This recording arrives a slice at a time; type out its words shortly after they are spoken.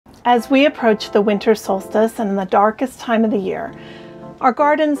As we approach the winter solstice and the darkest time of the year, our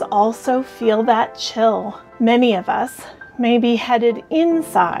gardens also feel that chill. Many of us may be headed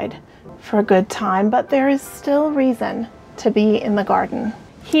inside for a good time, but there is still reason to be in the garden.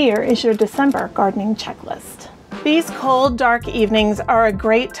 Here is your December gardening checklist. These cold, dark evenings are a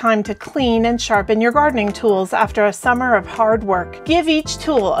great time to clean and sharpen your gardening tools after a summer of hard work. Give each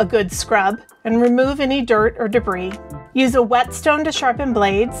tool a good scrub and remove any dirt or debris. Use a whetstone to sharpen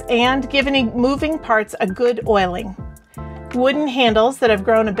blades and give any moving parts a good oiling. Wooden handles that have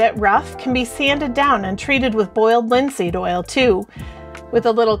grown a bit rough can be sanded down and treated with boiled linseed oil too. With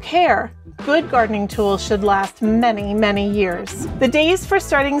a little care, good gardening tools should last many, many years. The days for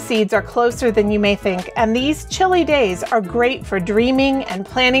starting seeds are closer than you may think, and these chilly days are great for dreaming and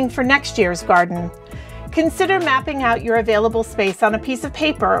planning for next year's garden. Consider mapping out your available space on a piece of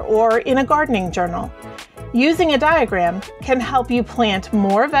paper or in a gardening journal. Using a diagram can help you plant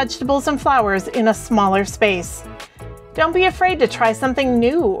more vegetables and flowers in a smaller space. Don't be afraid to try something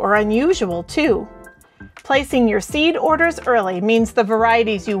new or unusual too. Placing your seed orders early means the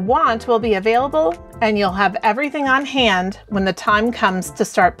varieties you want will be available and you'll have everything on hand when the time comes to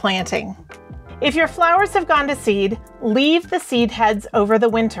start planting. If your flowers have gone to seed, leave the seed heads over the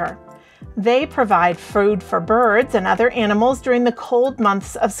winter. They provide food for birds and other animals during the cold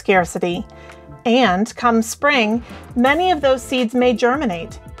months of scarcity. And come spring, many of those seeds may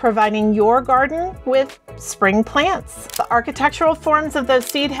germinate, providing your garden with spring plants. The architectural forms of those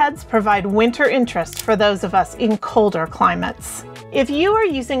seed heads provide winter interest for those of us in colder climates. If you are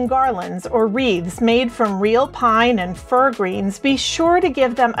using garlands or wreaths made from real pine and fir greens, be sure to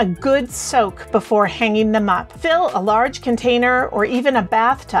give them a good soak before hanging them up. Fill a large container or even a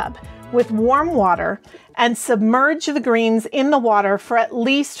bathtub with warm water and submerge the greens in the water for at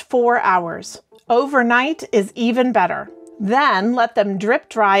least 4 hours. Overnight is even better. Then let them drip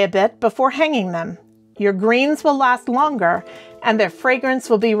dry a bit before hanging them. Your greens will last longer and their fragrance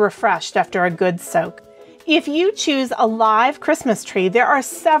will be refreshed after a good soak. If you choose a live Christmas tree, there are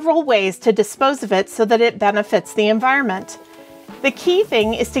several ways to dispose of it so that it benefits the environment. The key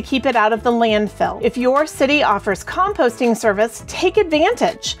thing is to keep it out of the landfill. If your city offers composting service, take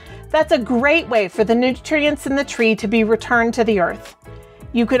advantage. That's a great way for the nutrients in the tree to be returned to the earth.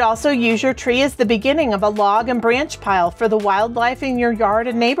 You could also use your tree as the beginning of a log and branch pile for the wildlife in your yard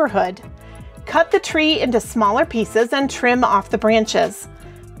and neighborhood. Cut the tree into smaller pieces and trim off the branches.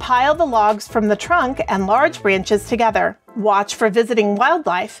 Pile the logs from the trunk and large branches together. Watch for visiting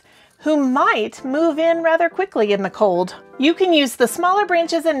wildlife, who might move in rather quickly in the cold. You can use the smaller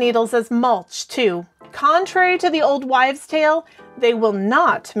branches and needles as mulch too. Contrary to the old wives' tale, they will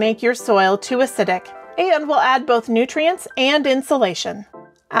not make your soil too acidic and will add both nutrients and insulation.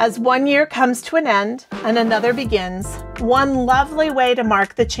 As one year comes to an end and another begins, one lovely way to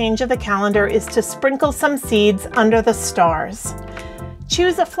mark the change of the calendar is to sprinkle some seeds under the stars.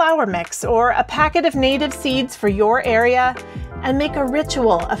 Choose a flower mix or a packet of native seeds for your area and make a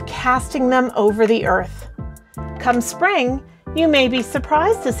ritual of casting them over the earth. Come spring, you may be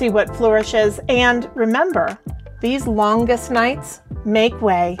surprised to see what flourishes, and remember, these longest nights make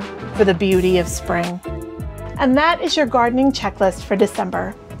way for the beauty of spring. And that is your gardening checklist for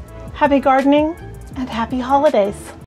December. Happy gardening and happy holidays!